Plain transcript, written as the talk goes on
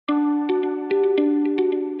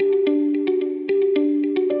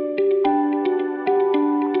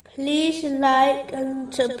like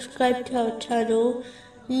and subscribe to our channel.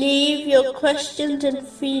 Leave your questions and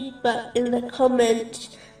feedback in the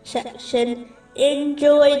comments section.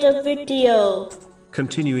 Enjoy the video.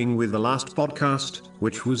 Continuing with the last podcast,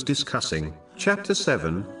 which was discussing chapter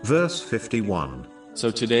 7, verse 51. So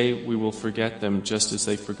today we will forget them just as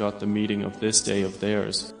they forgot the meeting of this day of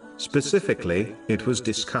theirs. Specifically, it was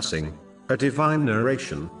discussing a divine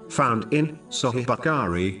narration found in Sahih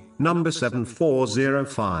Bukhari, number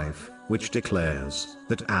 7405, which declares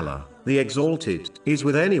that Allah, the Exalted, is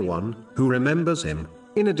with anyone who remembers Him.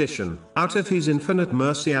 In addition, out of His infinite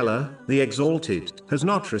mercy, Allah, the Exalted, has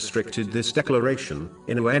not restricted this declaration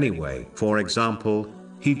in any way. For example,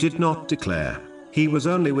 He did not declare He was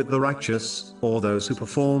only with the righteous, or those who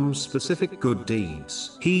perform specific good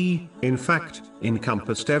deeds. He, in fact,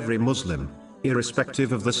 encompassed every Muslim,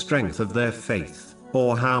 irrespective of the strength of their faith,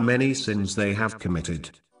 or how many sins they have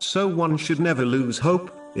committed. So one should never lose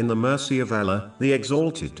hope in the mercy of Allah, the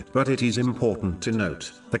Exalted. But it is important to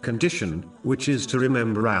note the condition, which is to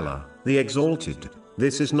remember Allah, the Exalted.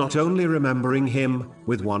 This is not only remembering Him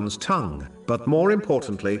with one's tongue, but more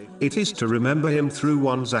importantly, it is to remember Him through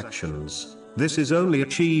one's actions. This is only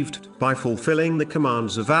achieved by fulfilling the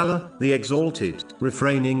commands of Allah, the Exalted,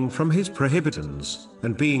 refraining from His prohibitions,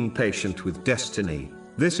 and being patient with destiny.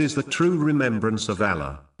 This is the true remembrance of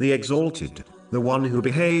Allah, the Exalted. The one who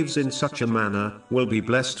behaves in such a manner will be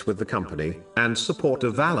blessed with the company and support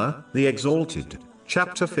of Allah, the Exalted.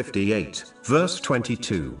 Chapter 58, verse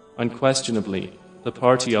 22. Unquestionably, the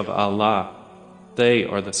party of Allah, they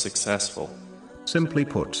are the successful. Simply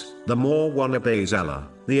put, the more one obeys Allah,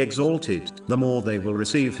 the Exalted, the more they will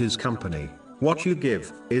receive His company. What you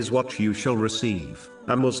give is what you shall receive.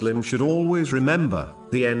 A Muslim should always remember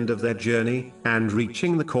the end of their journey and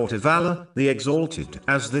reaching the court of Allah, the Exalted,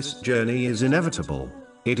 as this journey is inevitable.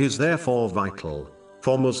 It is therefore vital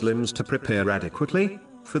for Muslims to prepare adequately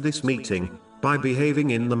for this meeting by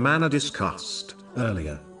behaving in the manner discussed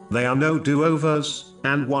earlier. There are no do-overs,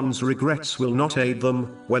 and one's regrets will not aid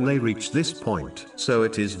them when they reach this point. So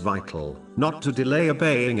it is vital not to delay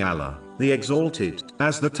obeying Allah, the Exalted,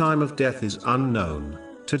 as the time of death is unknown.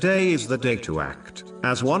 Today is the day to act,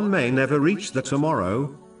 as one may never reach the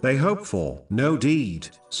tomorrow they hope for. No deed,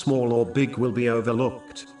 small or big, will be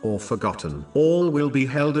overlooked or forgotten. All will be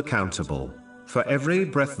held accountable for every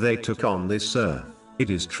breath they took on this earth. It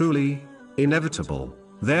is truly inevitable.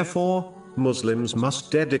 Therefore, Muslims must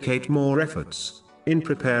dedicate more efforts in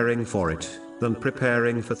preparing for it than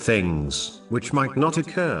preparing for things which might not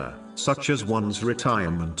occur, such as one's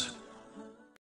retirement.